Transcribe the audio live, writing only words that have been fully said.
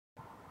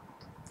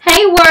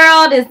Hey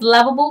world, it's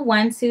Lovable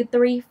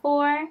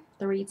 1234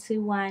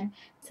 321.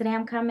 Today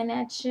I'm coming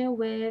at you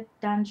with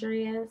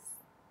Dondria's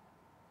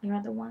You're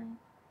the One.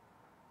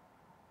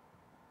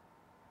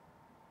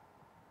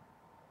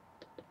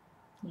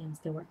 Yeah, I'm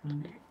still working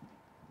on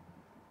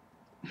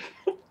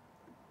that.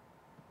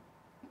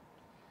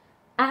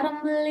 I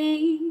don't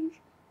believe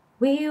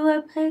we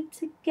were put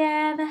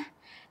together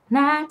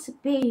not to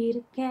be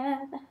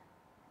together.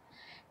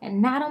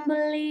 And I don't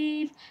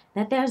believe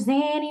that there's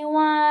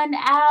anyone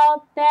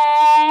out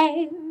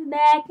there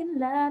that can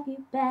love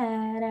you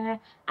better.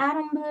 I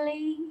don't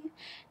believe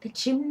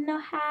that you know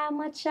how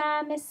much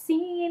I miss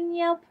seeing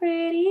your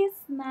pretty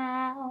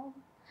smile.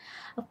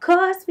 Of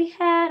course we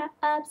had our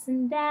ups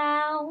and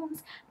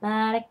downs, but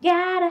I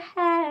gotta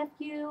have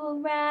you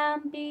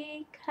around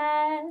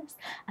because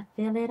I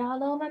feel it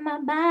all over my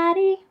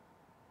body.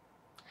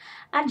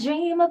 I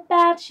dream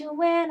about you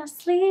when I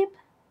sleep.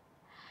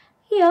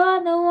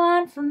 You're the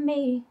one for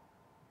me.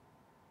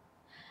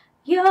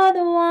 You're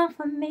the one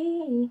for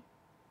me.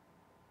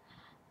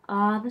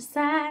 All the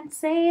signs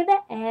say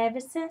that ever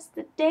since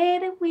the day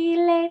that we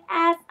laid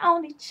eyes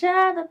on each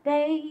other,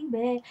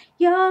 baby,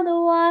 you're the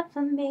one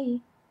for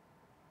me.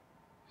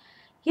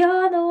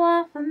 You're the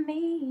one for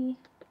me.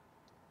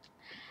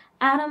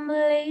 I don't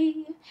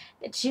believe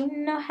that you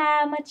know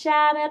how much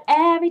I melt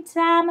every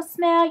time I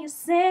smell your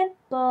scent,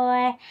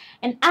 boy.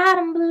 And I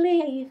don't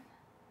believe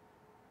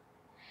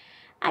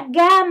I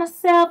got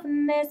myself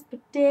in this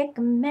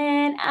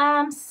predicament.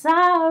 I'm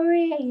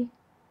sorry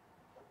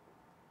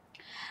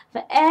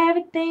for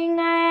everything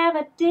I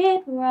ever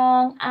did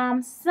wrong.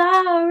 I'm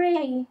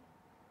sorry.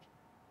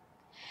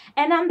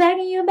 And I'm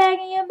begging you,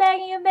 begging you,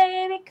 begging you,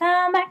 baby,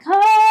 come back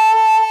home.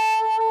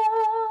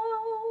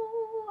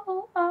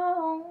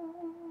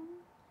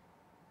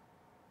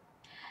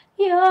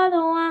 You're the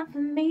one for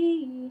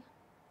me.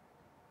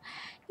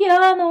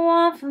 You're the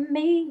one for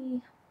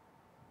me.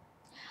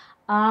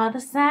 All the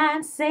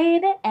signs say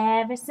that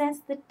ever since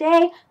the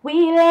day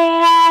we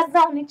laid eyes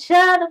on each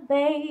other,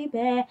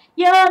 baby,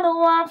 you're the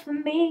one for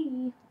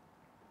me.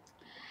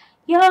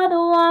 You're the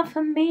one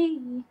for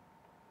me.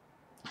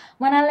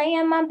 When I lay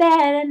in my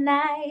bed at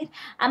night,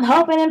 I'm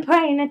hoping and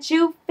praying that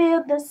you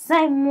feel the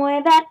same way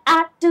that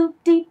I do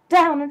deep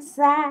down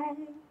inside.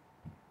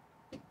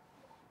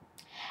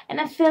 And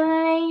that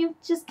feeling you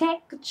just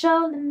can't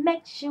control, it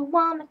makes you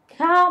wanna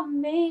call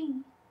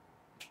me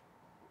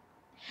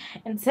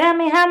and tell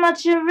me how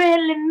much you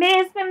really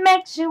miss me,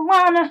 makes you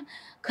wanna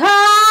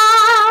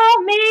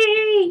call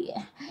me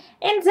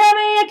and tell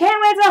me you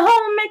can't wait to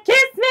hold me,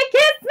 kiss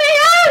me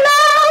all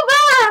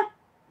over.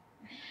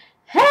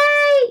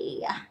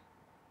 Hey,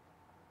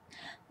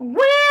 when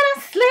I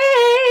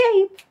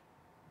sleep,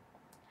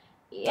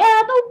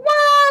 you're the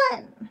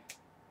one.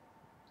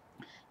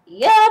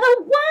 You're the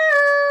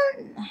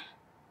one.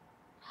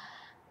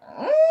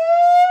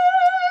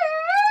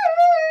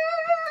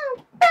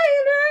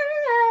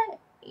 Baby,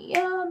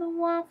 you're the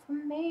one for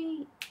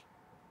me.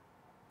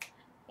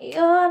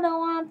 You're the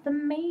one for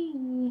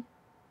me.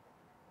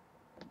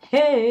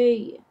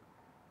 Hey.